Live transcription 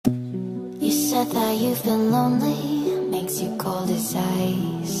said that you've been lonely, makes you cold as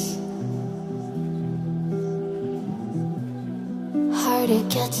ice. Hard to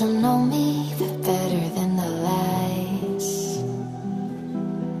get to know me, but better than the lies.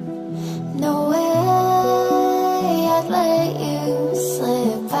 No way I'd let you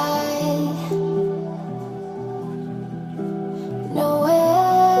slip by. No way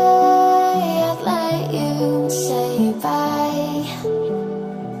I'd let you say bye.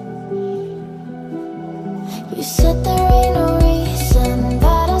 You said there ain't no reason,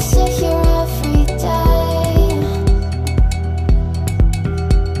 but I'll sit here every day,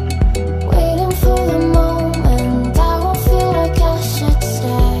 waiting for the moment I won't feel like I should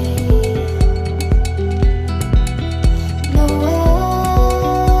stay. No way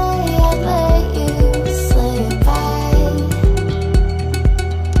I'd let you slip by.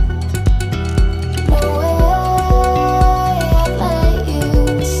 No way I'd let you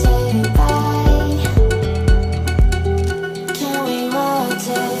say bye. Can we watch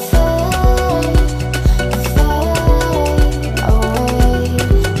it fade, fade away?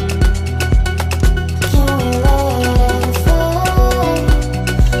 Can we let it fade,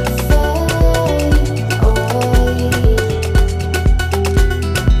 fade away?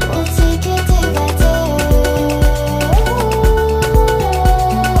 We'll take it day by day.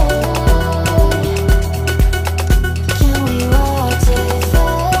 Can we watch it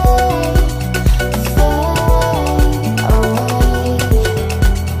fade, fade away?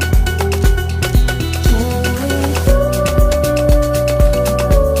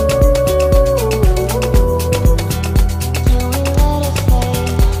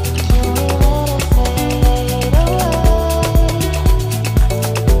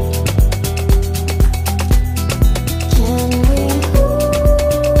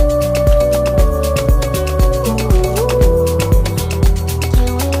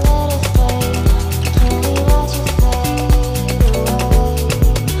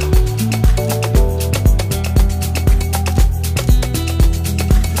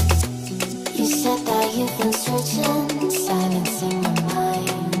 You said that you've been searching, silencing your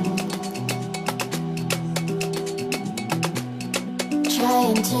mind,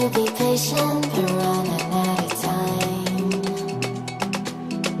 trying to be patient, but running out of time.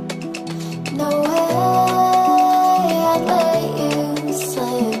 No way I'd let you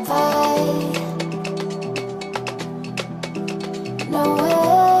slip by. No way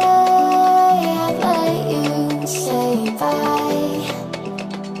I'd let you say bye.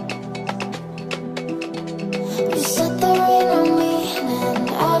 You said there ain't no meaning,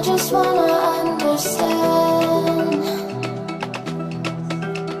 I just wanna understand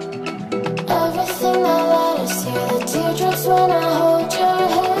everything that led us here, the teardrops when I hold your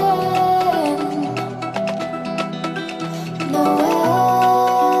hand. No way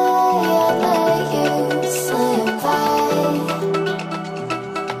I'd let you slip by.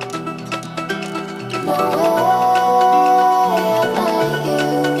 No way I'd let you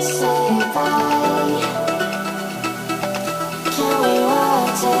say bye. Can we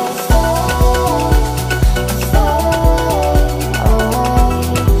watch it fade, fade away?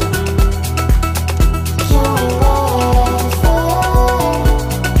 Can we let it fade,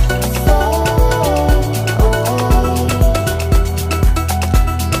 fade away?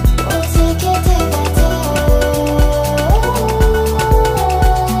 We'll take it day by day.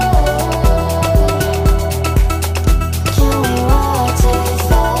 Can we watch it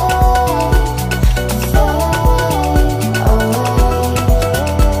fade, fade away?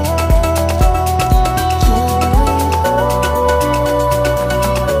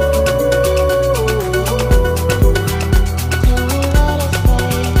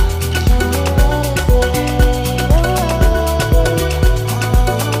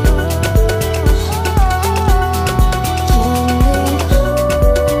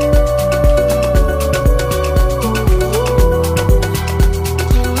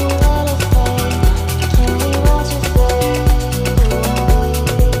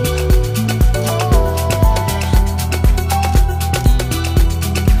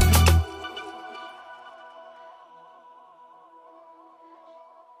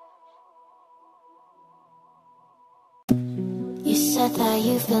 You said that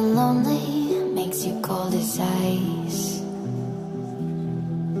you've been lonely, makes you cold as ice.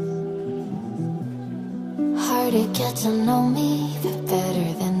 Hard to get to know me, but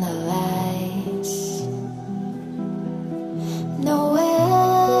better than the lies. No way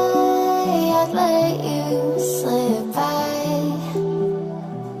I'd let you slip by.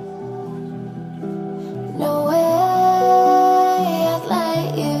 No way I'd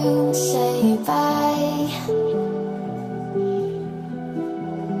let you say bye.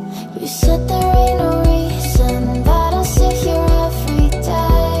 You said there ain't no reason, but I sit here every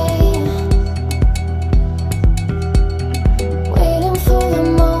day, waiting for the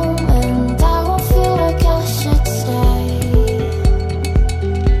moment I won't feel like I should stay.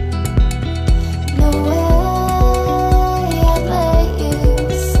 No way I'd let you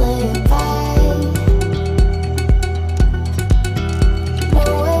slip by. No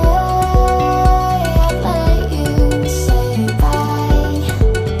way I'd let you say bye.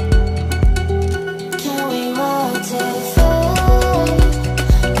 Can we watch it fade,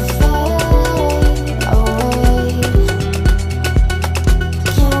 fade away?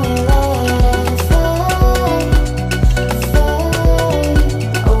 Can we let it fade, fade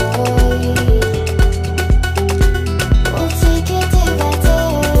away? We'll take it day by day.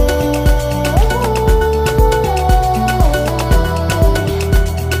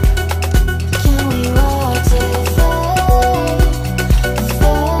 Can we watch it fade,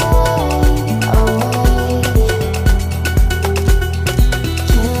 fade away?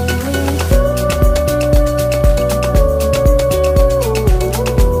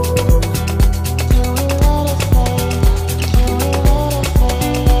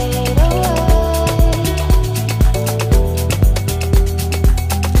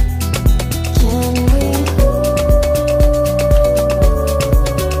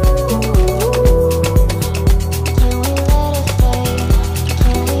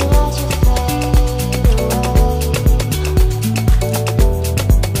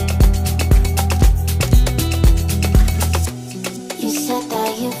 You said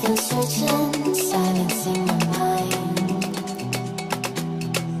that you've been searching, silencing your mind,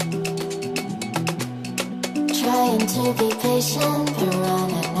 trying to be patient, but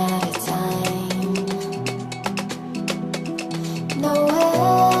running out of time. No way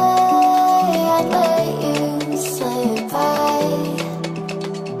I'd let you slip by.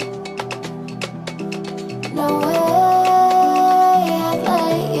 No way I'd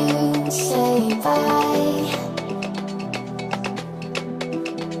let you say bye.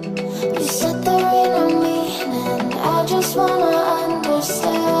 You said there ain't no meaning, I just wanna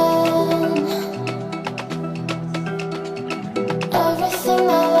understand everything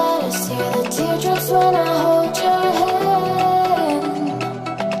that led us here, the teardrops when I hold your hand.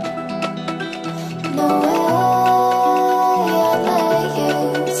 No way I'd let you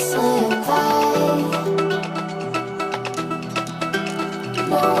slip by.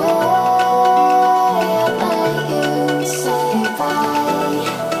 No way I'd let you say bye.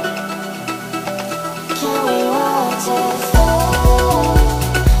 Can we watch it fade,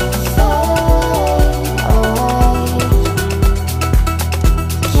 fade away?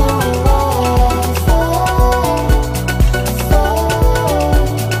 Can we let it fade, fade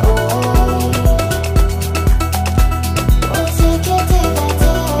away? We'll take it day by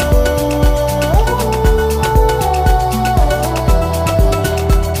day.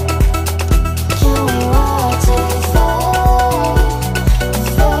 Can we watch it fade,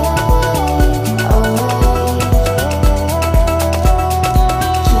 fade away?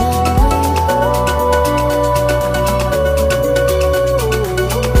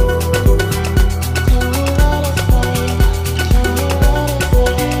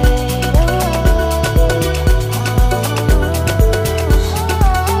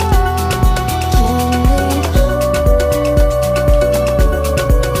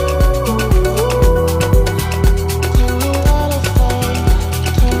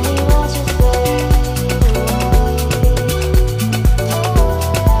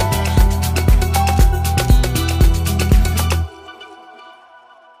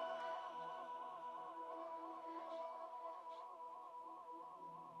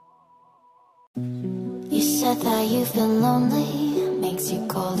 You said that you've been lonely, makes you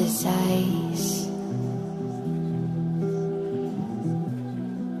cold as ice.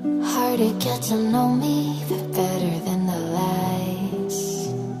 Hard to get to know me, but better than the lies.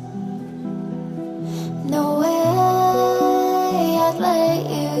 No way I'd let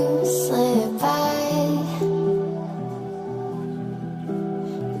you slip by.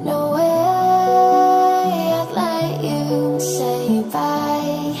 No way I'd let you say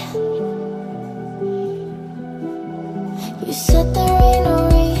bye. You said there ain't no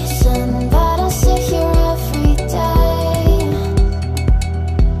reason, but I sit here every day,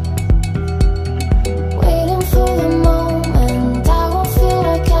 waiting for the moment I won't feel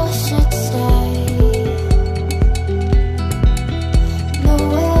like I should stay. No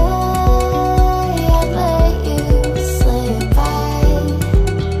way I'd let you slip by.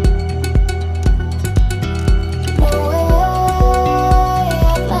 No way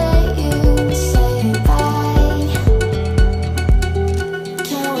I'd let you say bye.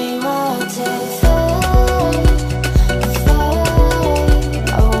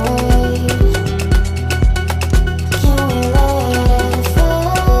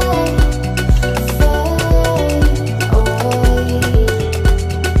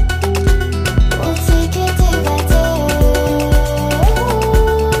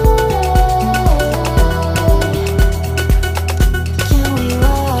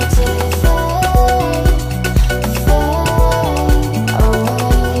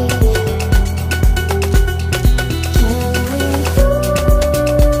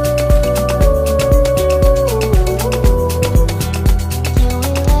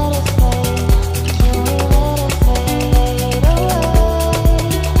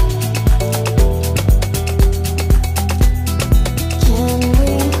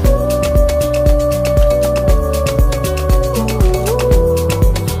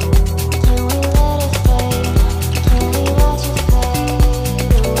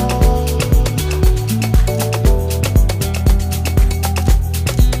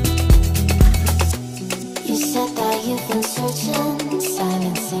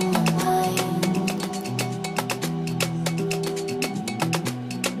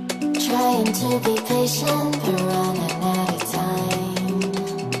 trying to be patient, but running out of time.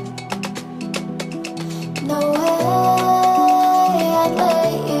 No way I'd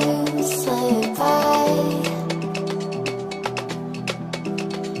let you slip by.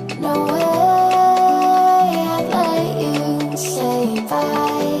 No way I'd let you say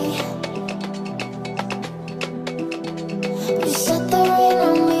bye. You said there ain't no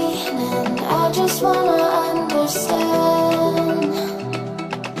meaning, I just wanna understand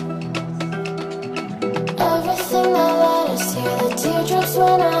everything that led us here, the teardrops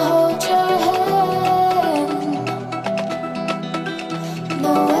when I hold your hand.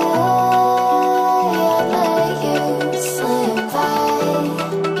 No way I'd let you slip by.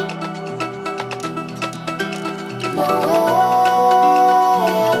 No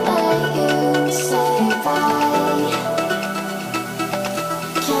way I'd let you say bye.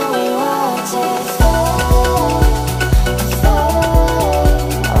 Can we watch it fade,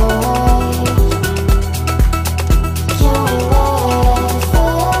 fade away? Can we let it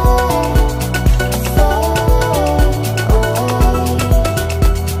fade, fade away?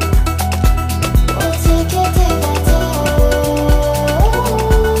 We'll take it day by day.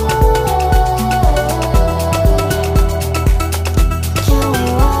 Can we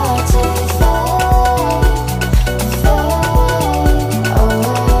watch it fade,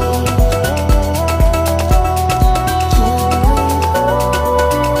 fade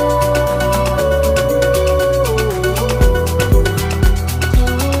away?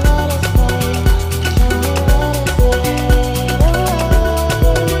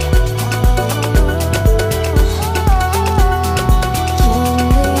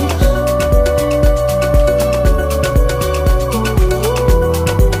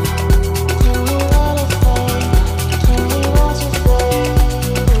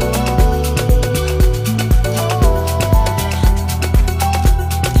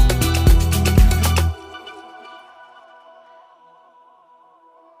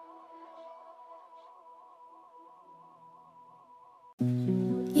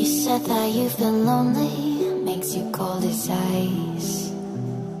 You said that you've been lonely, makes you cold as ice.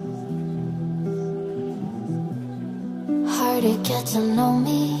 Hard to get to know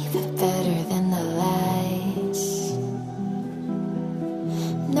me, but better than